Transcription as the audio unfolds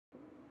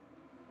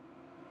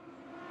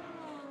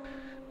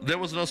There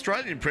was an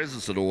Australian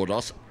presence at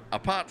Ordos,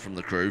 apart from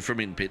the crew from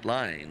in-pit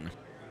lane.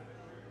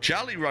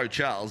 Charlie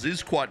Rowe-Charles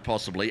is quite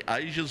possibly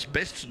Asia's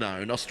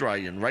best-known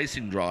Australian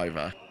racing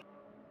driver.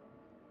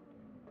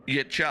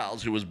 Yet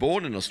Charles, who was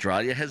born in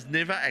Australia, has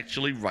never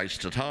actually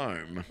raced at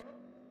home.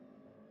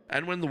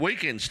 And when the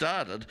weekend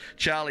started,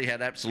 Charlie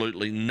had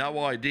absolutely no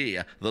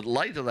idea that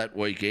later that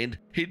weekend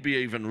he'd be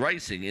even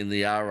racing in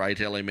the R8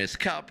 LMS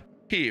Cup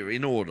here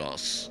in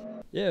Ordos.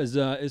 Yeah,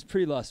 it was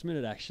pretty last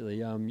minute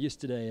actually.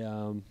 Yesterday,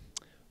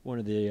 one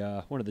of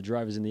the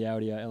drivers in the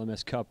Audi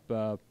LMS Cup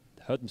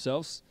hurt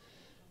themselves,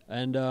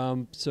 and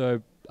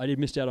so I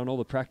missed out on all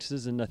the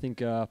practices. And I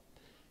think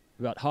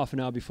about half an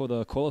hour before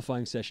the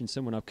qualifying session,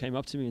 someone came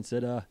up to me and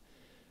said, "Do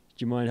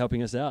you mind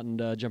helping us out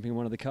and jumping in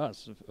one of the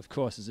cars?" Of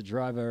course, as a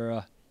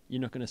driver,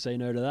 you're not going to say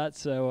no to that.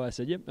 So I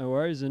said, "Yep, no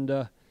worries,"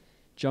 and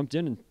jumped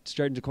in and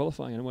straight into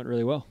qualifying, and it went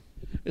really well.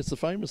 It's the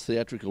famous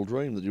theatrical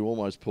dream that you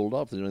almost pulled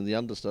up. You know, the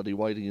understudy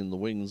waiting in the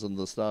wings and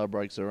the star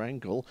breaks her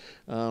ankle.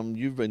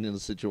 You've been in a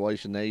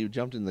situation now, you've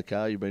jumped in the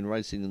car, you've been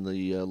racing in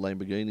the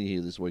Lamborghini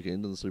here this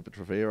weekend in the Super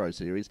Trofeo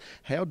series.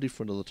 How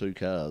different are the two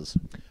cars?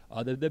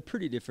 They're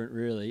pretty different,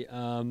 really.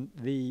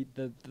 The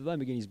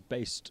Lamborghini's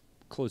based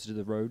closer to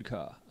the road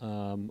car.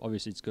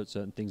 Obviously, it's got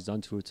certain things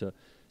done to it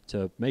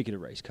to make it a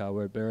race car,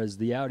 whereas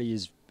the Audi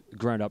is a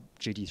grown-up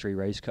GT3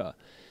 race car.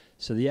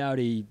 So the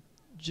Audi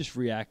just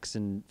reacts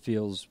and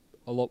feels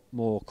a lot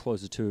more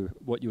closer to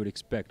what you would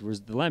expect, whereas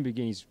the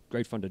Lamborghini's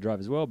great fun to drive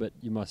as well, but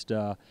it's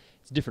a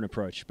different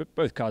approach. But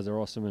both cars are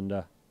awesome,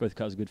 and both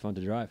cars are good fun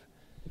to drive.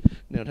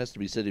 Now, it has to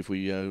be said, if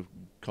we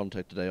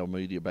contacted our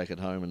media back at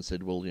home and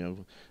said, well,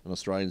 an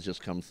Australian's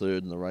just come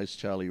third in the race,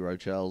 Charlie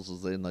Rowe-Charles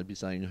is there, and they'd be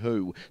saying,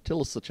 who?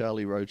 Tell us the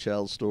Charlie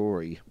Rowe-Charles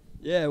story.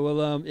 Yeah,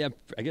 well,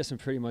 I guess I'm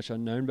pretty much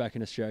unknown back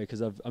in Australia,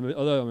 because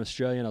although I'm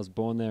Australian, I was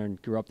born there and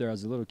grew up there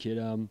as a little kid.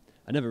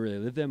 I never really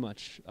lived there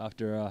much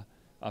after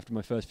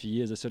my first few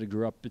years. I sort of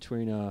grew up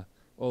between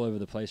all over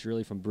the place,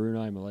 really, from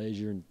Brunei,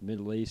 Malaysia, and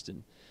Middle East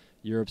and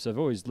Europe. So I've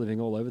always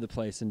living all over the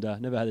place, and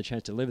never had the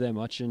chance to live there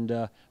much. And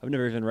I've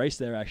never even raced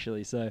there,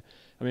 actually. So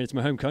it's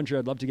my home country.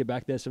 I'd love to get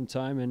back there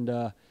sometime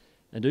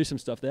and do some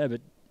stuff there.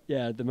 But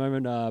yeah, at the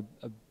moment, I'm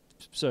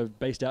so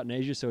based out in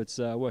Asia, so it's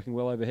working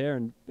well over here.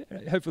 And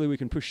hopefully we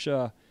can push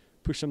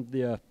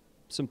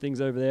some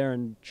things over there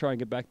and try and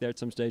get back there at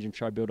some stage and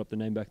try to build up the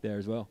name back there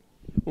as well.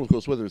 Well, of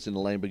course, whether it's in a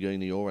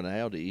Lamborghini or an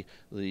Audi,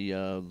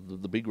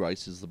 the big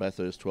race is the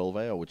Bathurst 12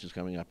 Hour, which is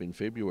coming up in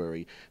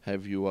February.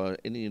 Have you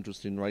any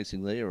interest in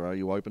racing there, or are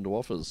you open to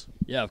offers?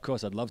 Yeah, of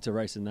course, I'd love to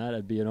race in that.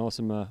 It'd be an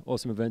awesome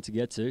event to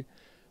get to.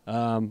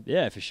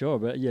 Yeah, for sure.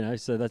 But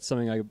so that's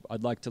something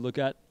I'd like to look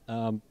at.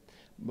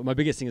 My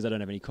biggest thing is I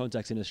don't have any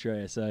contacts in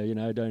Australia, so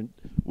don't.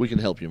 We can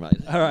help you,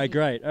 mate. All right,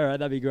 great. All right,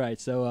 that'd be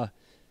great. So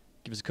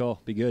give us a call.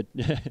 Be good.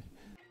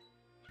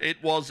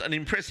 It was an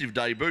impressive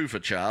debut for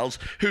Charles,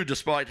 who,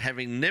 despite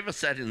having never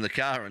sat in the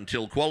car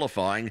until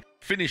qualifying,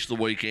 finished the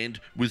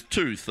weekend with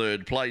 2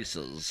 third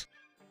places.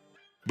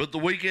 But the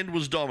weekend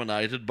was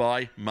dominated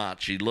by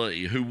Marchie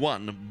Lee, who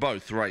won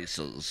both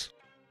races.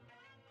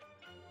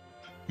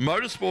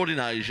 Motorsport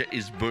in Asia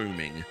is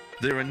booming.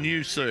 There are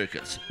new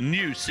circuits,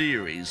 new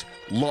series,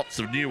 lots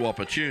of new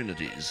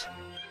opportunities.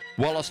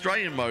 While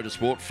Australian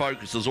motorsport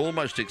focuses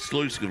almost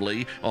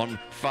exclusively on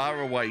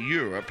faraway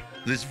Europe,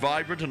 this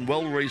vibrant and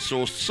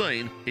well-resourced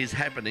scene is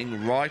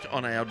happening right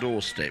on our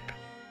doorstep.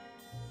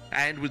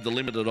 And with the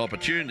limited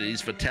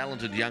opportunities for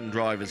talented young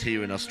drivers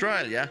here in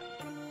Australia,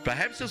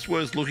 perhaps it's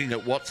worth looking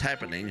at what's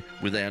happening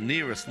with our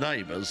nearest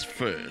neighbours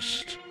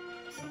first.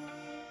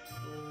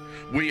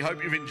 We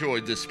hope you've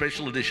enjoyed this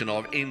special edition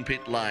of In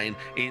Pit Lane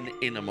in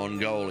Inner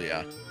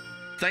Mongolia.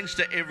 Thanks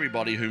to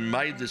everybody who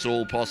made this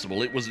all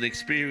possible. It was an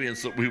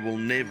experience that we will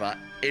never,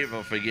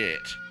 ever forget.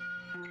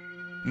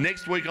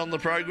 Next week on the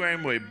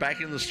program, we're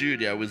back in the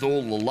studio with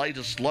all the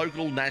latest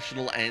local,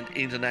 national and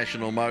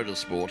international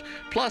motorsport,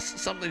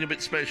 plus something a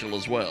bit special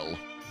as well.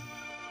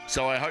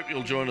 So I hope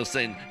you'll join us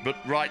then. But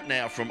right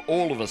now, from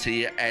all of us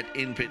here at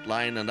In Pit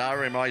Lane and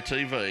RMI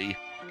TV,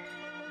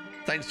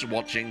 thanks for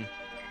watching.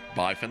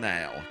 Bye for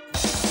now.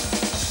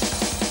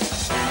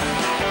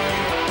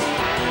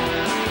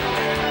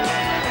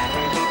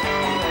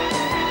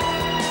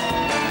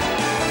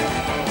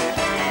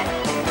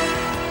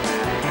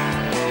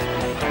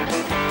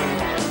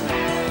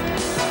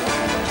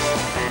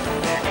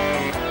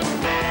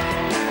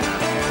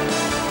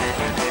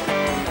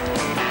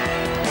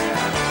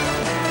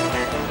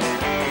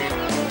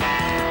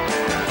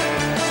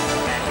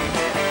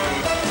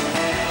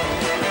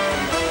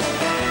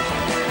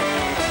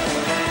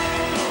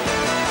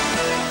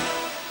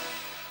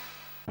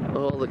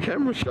 The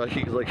camera's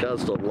shaking because I can't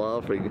stop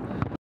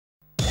laughing.